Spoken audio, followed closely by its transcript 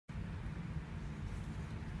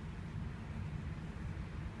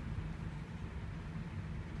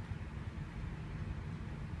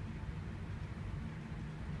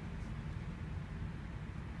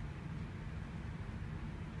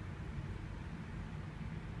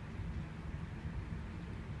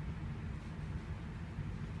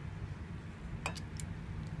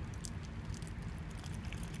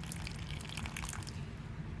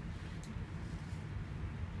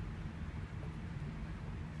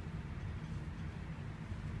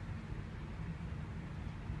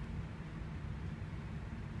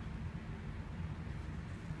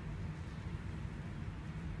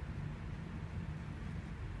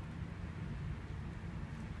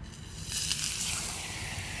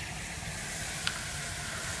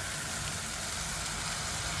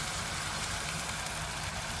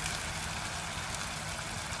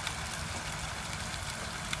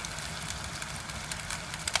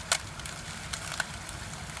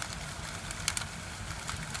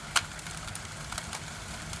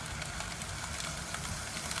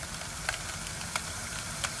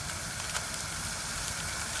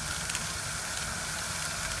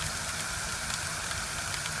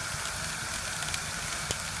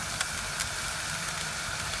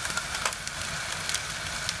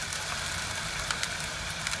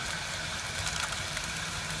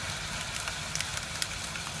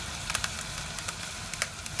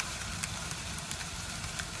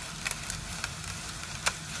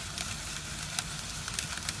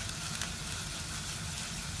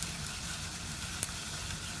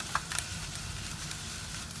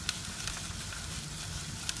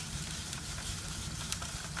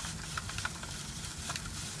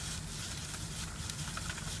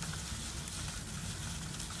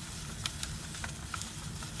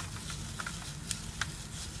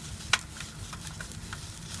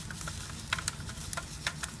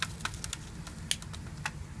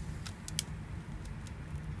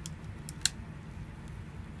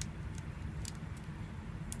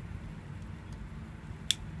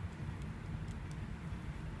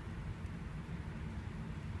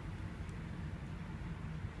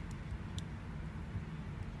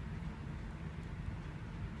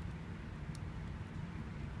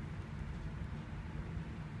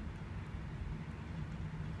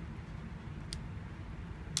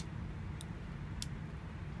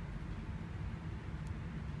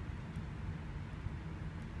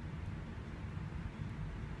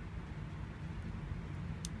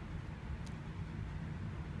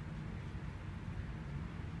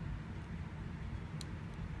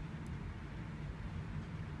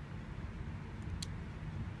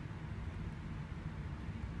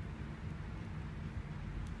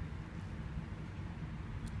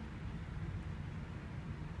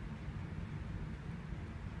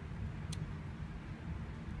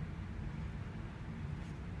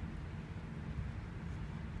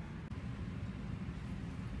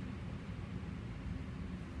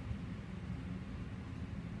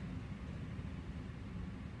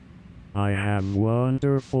I have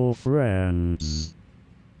wonderful friends.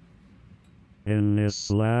 In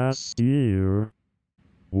this last year,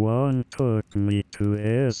 one took me to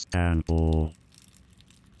Istanbul.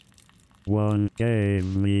 One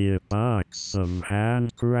gave me a box of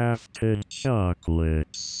handcrafted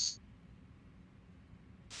chocolates.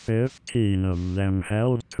 15 of them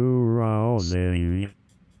held 2 rousing,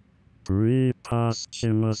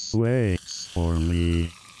 pre-posthumous wakes for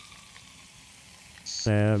me.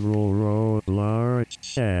 Several wrote large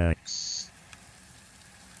checks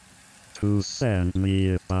to send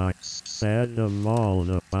me a boxed set of all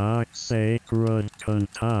the box sacred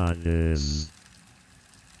cantatas.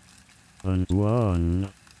 And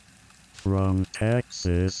one, from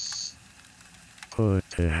Texas, put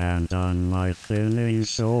a hand on my thinning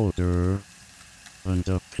shoulder and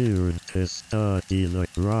appeared to study the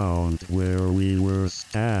ground where we were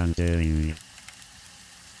standing.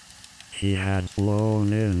 He had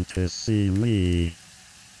flown in to see me.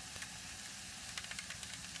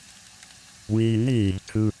 "We need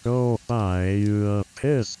to go buy you a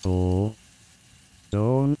pistol,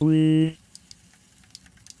 don't we?"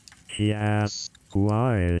 he asked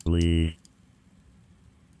quietly.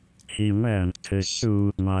 He meant to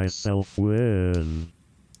shoot myself with.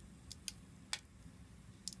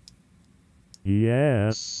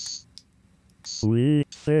 "Yes,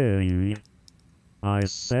 sweet thing," I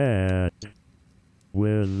said,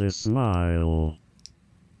 with a smile.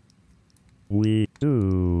 "We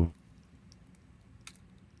do."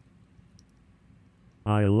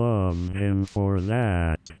 I love him for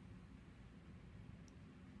that.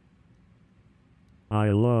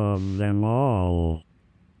 I love them all.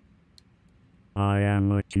 I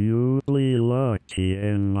am acutely lucky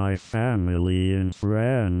in my family and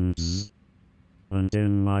friends, and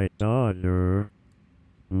in my daughter,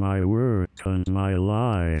 my work and my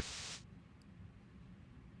life.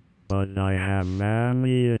 But I have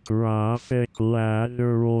amyotrophic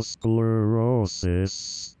lateral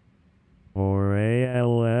sclerosis, or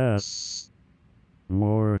ALS,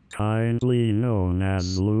 more kindly known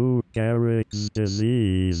as Lou Gehrig's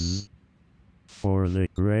disease, for the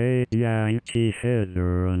great Yankee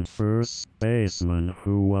hitter and first baseman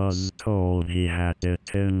who was told he had it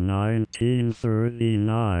in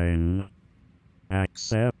 1939,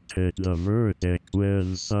 accepted the verdict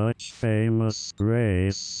with such famous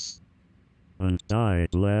grace, and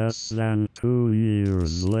died less than 2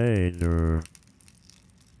 years later.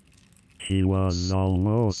 He was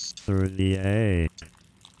almost 38.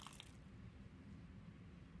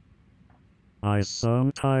 I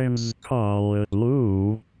sometimes call it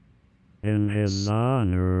Lou, in his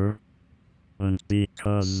honor, and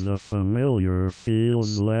because the familiar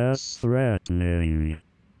feels less threatening.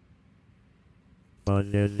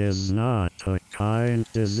 But it is not a kind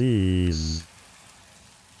disease.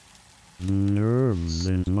 Nerves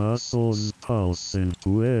and muscles pulse and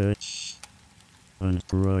twitch, and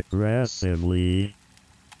progressively,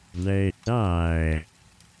 they die.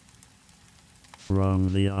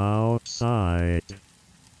 From the outside,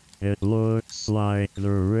 it looks like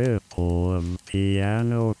the ripple of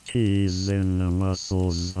piano keys in the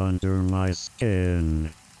muscles under my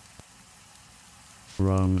skin.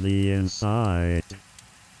 From the inside,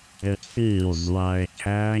 it feels like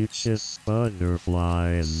anxious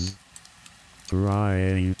butterflies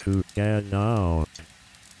trying to get out.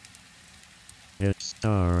 It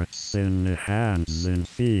starts in the hands and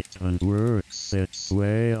feet and works its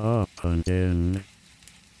way up and in,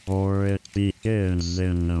 or it begins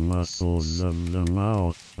in the muscles of the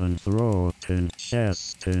mouth and throat and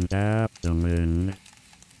chest and abdomen,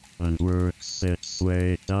 and works its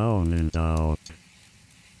way down and out.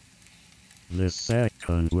 The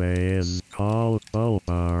second way is called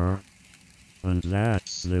bulbar, and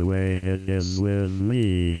that's the way it is with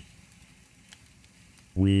me.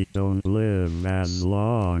 We don't live as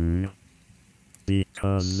long,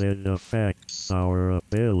 because it affects our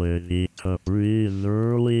ability to breathe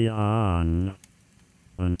early on,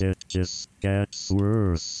 and it just gets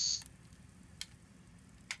worse.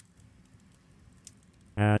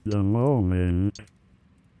 At the moment,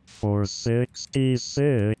 for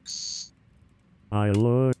 66, I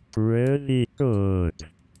look pretty good.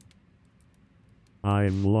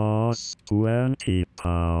 I've lost 20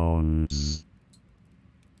 pounds.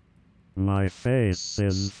 My face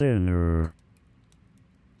is thinner.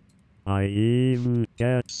 I even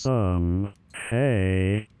get some,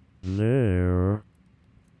 hey, there,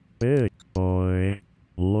 big boy,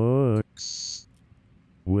 looks,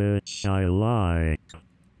 which I like.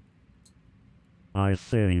 I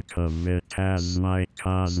think of it as my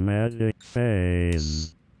cosmetic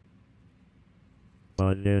phase.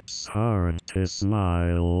 But it's hard to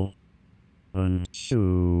smile, and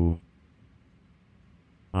chew.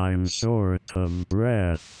 I'm short of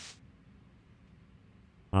breath.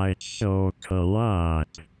 I choke a lot.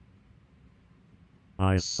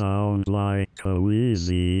 I sound like a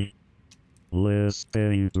wheezy,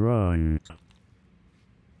 lisping drunk.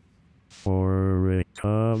 For a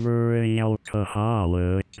recovering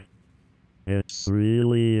alcoholic, it's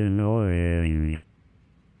really annoying.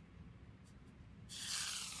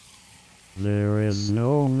 There is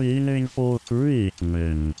no meaningful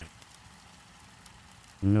treatment.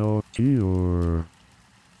 No cure.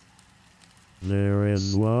 There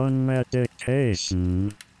is one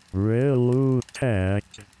medication, Rilutech,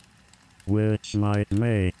 which might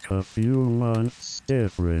make a few months'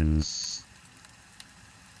 difference.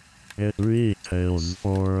 It retails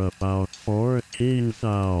for about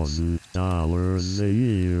 $14,000 a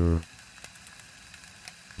year.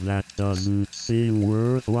 That doesn't seem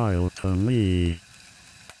worthwhile to me.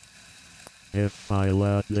 If I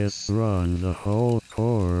let this run the whole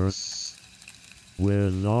course,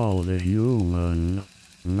 with all the human,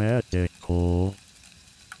 medical,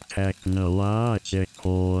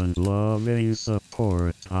 technological and loving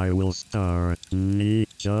support I will start to need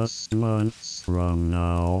just months from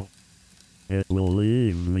now, it will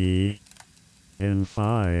leave me, in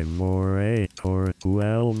 5 or 8 or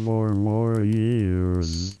 12 or more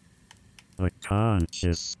years, a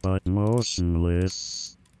conscious but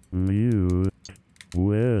motionless, mute,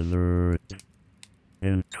 withered,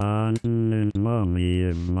 incontinent mummy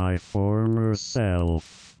of my former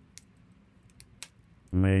self,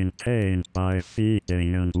 maintained by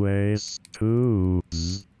feeding and waste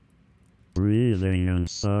tubes, breathing and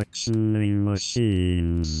suctioning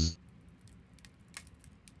machines.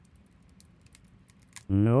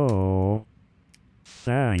 No,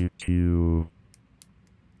 thank you.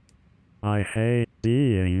 I hate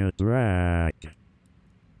being a drag.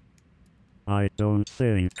 I don't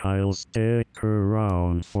think I'll stick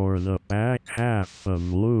around for the back half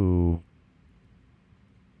of Lou.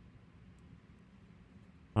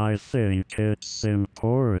 I think it's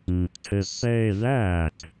important to say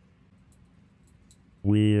that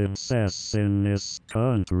we obsess in this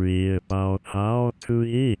country about how to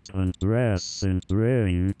eat and dress and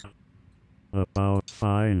drink, about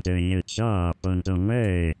finding a job and a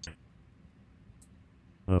mate,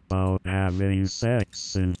 about having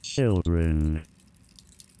sex and children,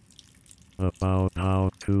 about how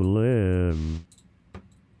to live.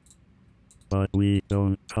 But we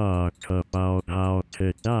don't talk about how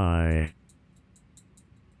to die.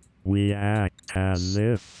 We act as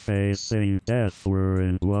if facing death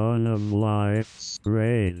weren't one of life's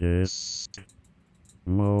greatest,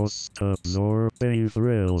 most absorbing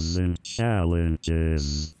thrills and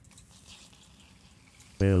challenges.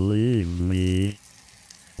 Believe me,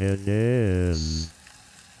 it is.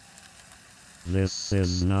 This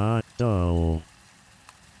is not dull.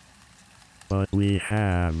 But we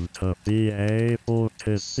have to be able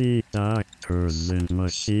to see doctors and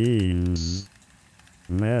machines,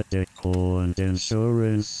 medical and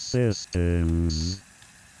insurance systems,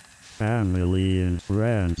 family and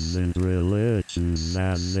friends and religions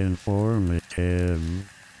as informative,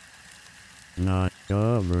 not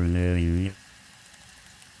governing,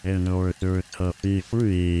 in order to be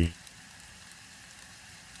free.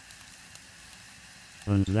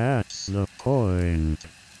 And that's the point.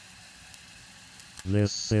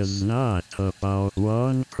 This is not about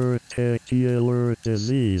one particular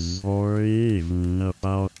disease or even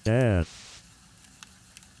about death.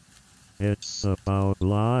 It's about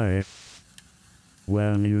life,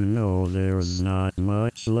 when you know there's not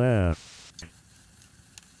much left.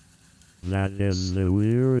 That is the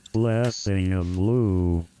weird blessing of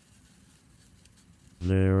Lou.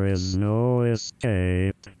 There is no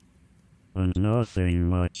escape, and nothing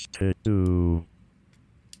much to do.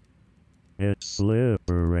 It's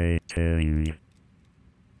liberating.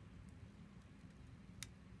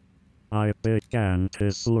 I began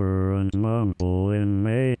to slur and mumble in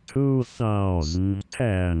May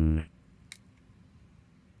 2010.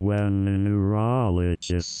 When a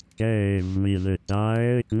neurologist gave me the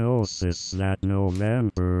diagnosis that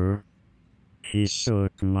November, he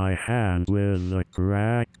shook my hand with a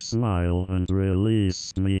cracked smile and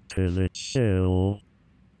released me to the chill,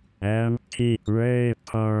 empty gray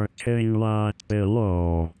parking lot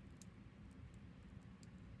below.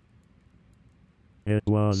 It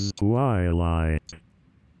was twilight.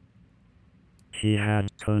 He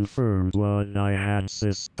had confirmed what I had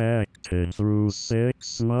suspected through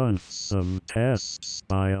 6 months of tests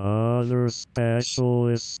by other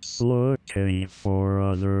specialists looking for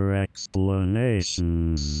other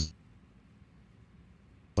explanations.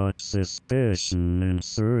 But suspicion and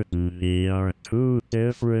certainty are two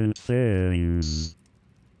different things.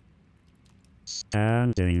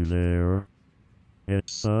 Standing there, it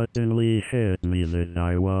suddenly hit me that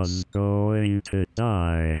I was going to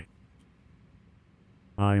die.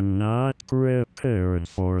 I'm not prepared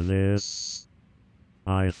for this,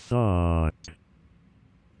 I thought.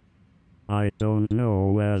 I don't know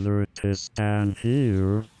whether to stand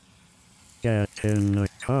here, get in the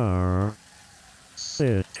car,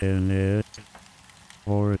 sit in it,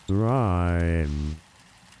 or drive.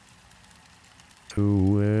 To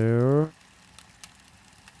where?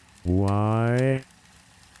 Why?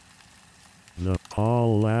 The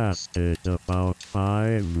call lasted about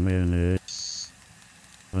 5 minutes,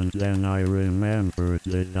 and then I remembered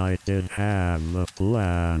that I did have a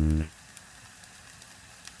plan.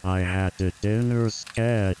 I had a dinner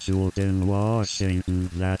scheduled in Washington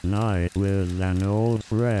that night with an old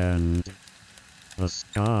friend, a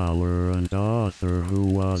scholar and author who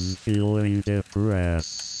was feeling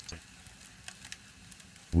depressed.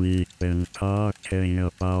 We'd been talking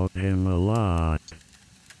about him a lot.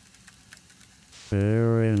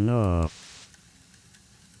 Fair enough.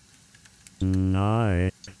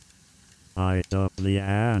 Tonight, I'd up the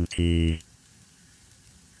ante.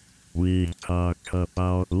 We talk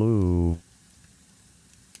about Lou.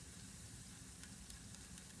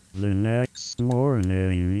 The next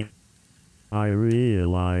morning, I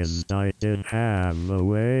realized I did have a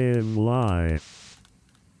way of life.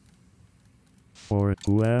 For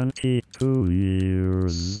 22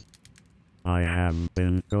 years, I have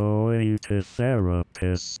been going to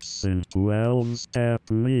therapists in 12-step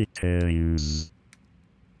meetings.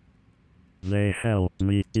 They help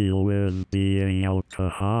me deal with being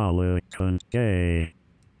alcoholic and gay.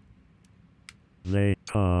 They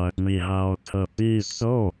taught me how to be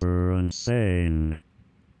sober and sane.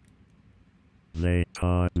 They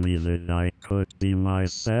taught me that I could be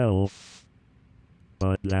myself,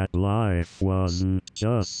 but that life wasn't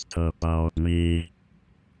just about me.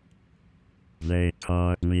 They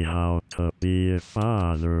taught me how to be a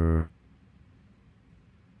father.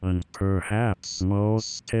 And perhaps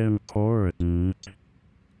most important,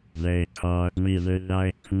 they taught me that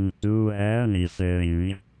I can do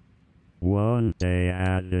anything, one day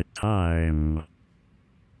at a time.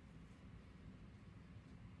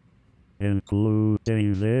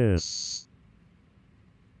 Including this.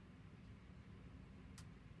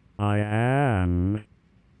 I am,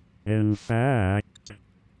 in fact,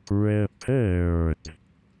 prepared.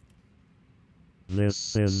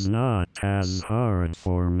 This is not as hard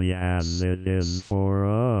for me as it is for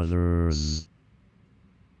others.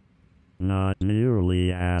 Not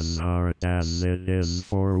nearly as hard as it is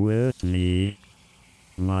for Whitney,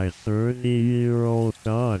 my 30-year-old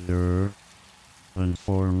daughter, and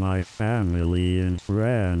for my family and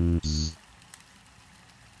friends.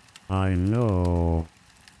 I know.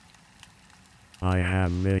 I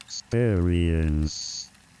have experience.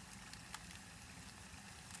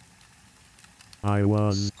 I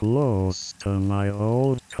was close to my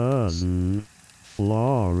old cousin,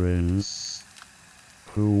 Florence,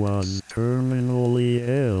 who was terminally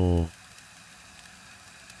ill.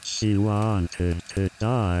 She wanted to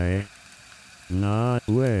die, not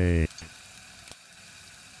wait.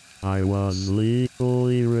 I was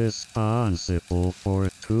legally responsible for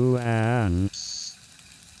 2 aunts,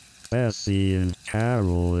 Bessie and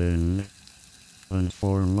Carolyn, and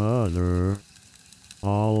for Mother,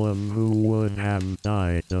 all of whom would have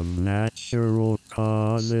died of natural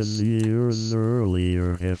causes years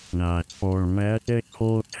earlier if not for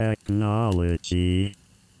medical technology,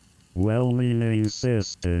 well-meaning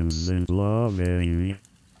systems and loving,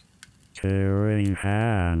 caring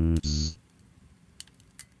hands.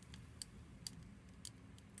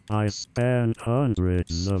 I spent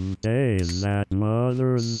hundreds of days at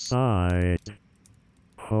Mother's side,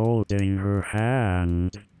 holding her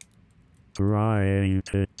hand, trying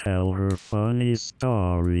to tell her funny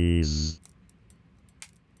stories.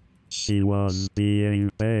 She was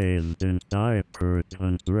being bathed and diapered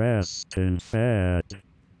and dressed and fed,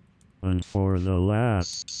 and for the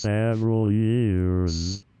last several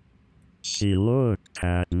years, she looked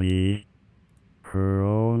at me, her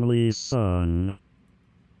only son,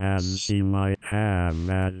 as she might have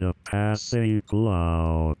at a passing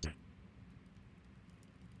cloud.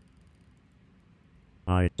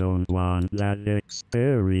 I don't want that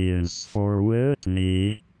experience for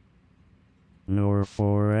Whitney, nor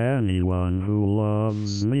for anyone who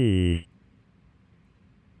loves me.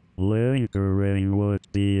 Lingering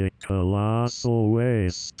would be a colossal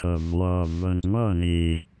waste of love and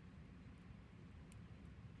money.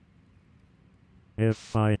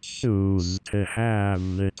 If I choose to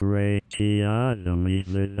have the tracheotomy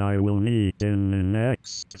that I will need in the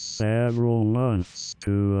next several months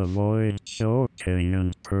to avoid choking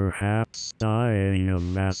and perhaps dying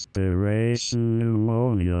of aspiration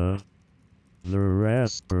pneumonia, the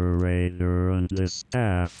respirator and the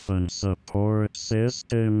staff and support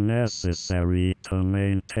system necessary to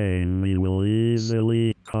maintain me will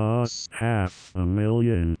easily cost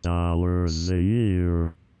 $500,000 a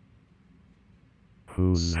year.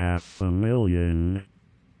 Who's $500,000?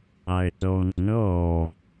 I don't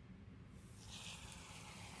know.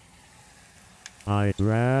 I'd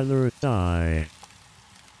rather die.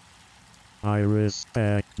 I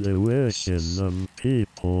respect the wishes of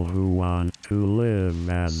people who want to live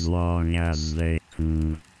as long as they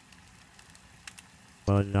can.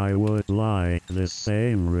 But I would like the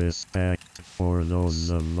same respect for those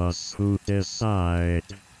of us who decide,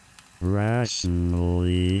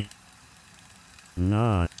 rationally,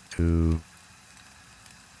 not to.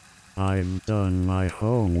 I've done my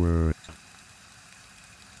homework.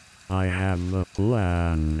 I have a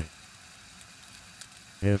plan.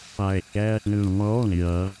 If I get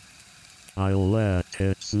pneumonia, I'll let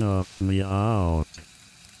it snuff me out.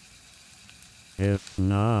 If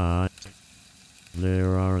not,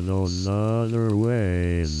 there are those other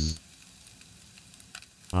ways.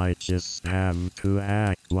 I just have to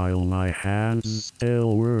act while my hands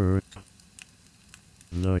still work.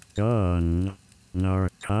 The gun,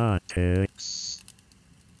 narcotics,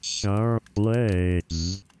 sharp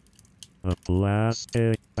blades, a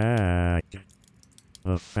plastic bag,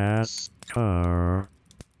 a fast car,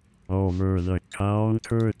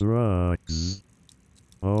 over-the-counter drugs,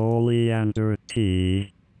 oleander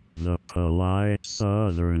tea, the polite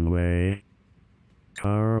southern way,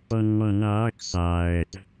 carbon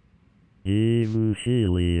monoxide, even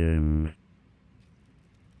helium.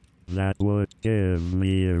 That would give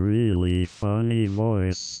me a really funny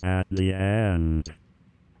voice at the end.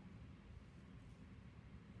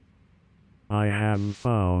 I have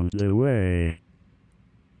found the way.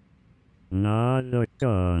 Not a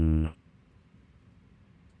gun.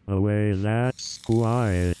 A way that's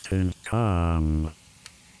quiet and calm.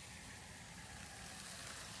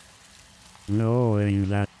 Knowing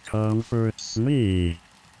that comforts me.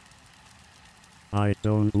 I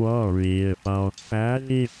don't worry about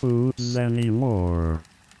fatty foods anymore.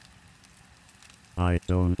 I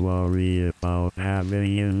don't worry about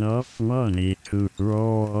having enough money to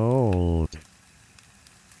grow old.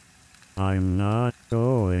 I'm not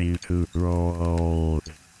going to grow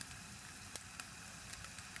old.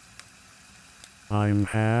 I'm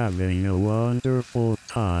having a wonderful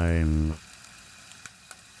time.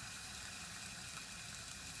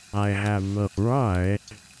 I have a bright,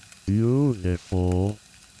 beautiful,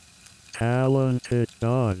 talented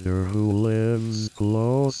daughter who lives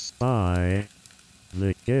close by,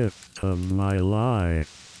 the gift of my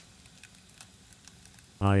life.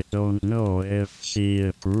 I don't know if she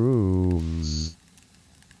approves,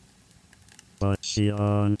 but she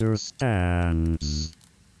understands.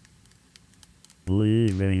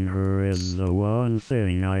 Leaving her is the one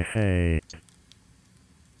thing I hate.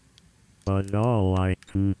 But all I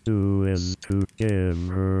can do is to give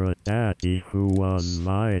her a daddy who was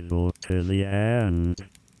vital to the end,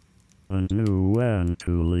 and knew when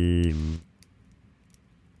to leave.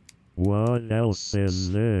 What else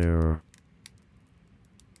is there?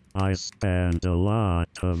 I spend a lot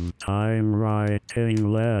of time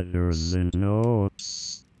writing letters and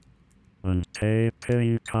notes, and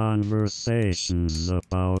taping conversations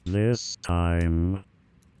about this time,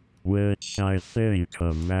 which I think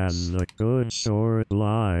of as a good short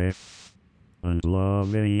life, and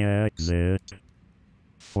loving exit,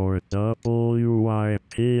 for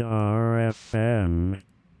WYPR-FM,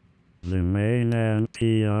 the main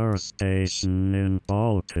NPR station in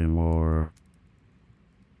Baltimore.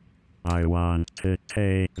 I want to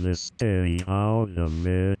take the sting out of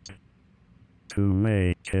it, to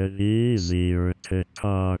make it easier to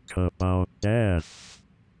talk about death.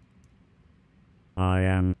 I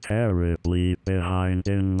am terribly behind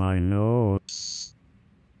in my notes,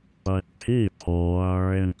 but people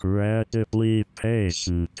are incredibly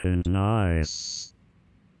patient and nice,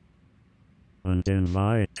 and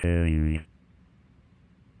inviting.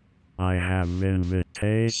 I have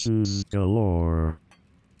invitations galore.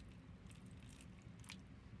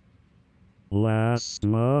 Last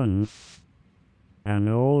month, an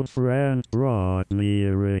old friend brought me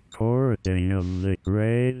a recording of the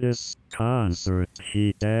greatest concert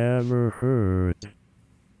he'd ever heard.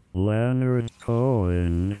 Leonard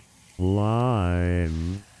Cohen,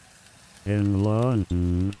 live, in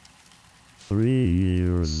London, 3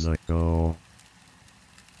 years ago.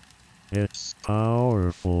 It's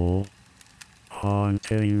powerful,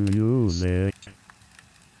 haunting music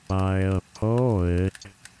by a poet,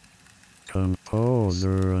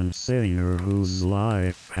 composer and singer whose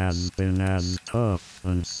life has been as tough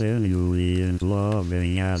and sinewy and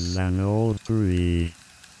loving as an old tree.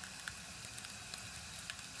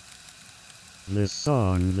 The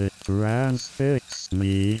song that transfixed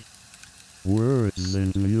me, words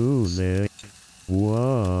and music,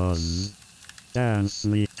 was "Dance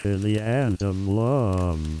Me to the End of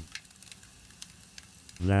Love."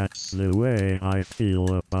 That's the way I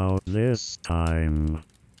feel about this time.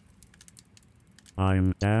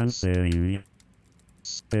 I'm dancing,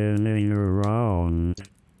 spinning around,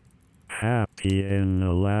 happy in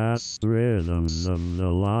the last rhythms of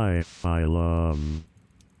the life I love.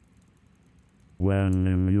 When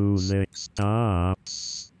the music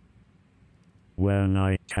stops, when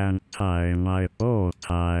I can't tie my bow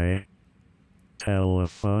tie, tell a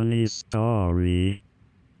funny story,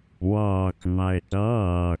 walk my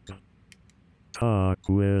dog, talk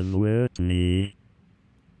with Whitney,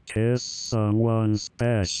 kiss someone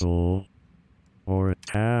special, or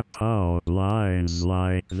tap out lines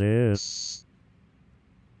like this,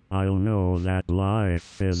 I'll know that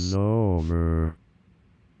life is over.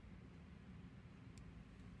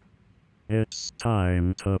 It's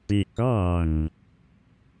time to be gone.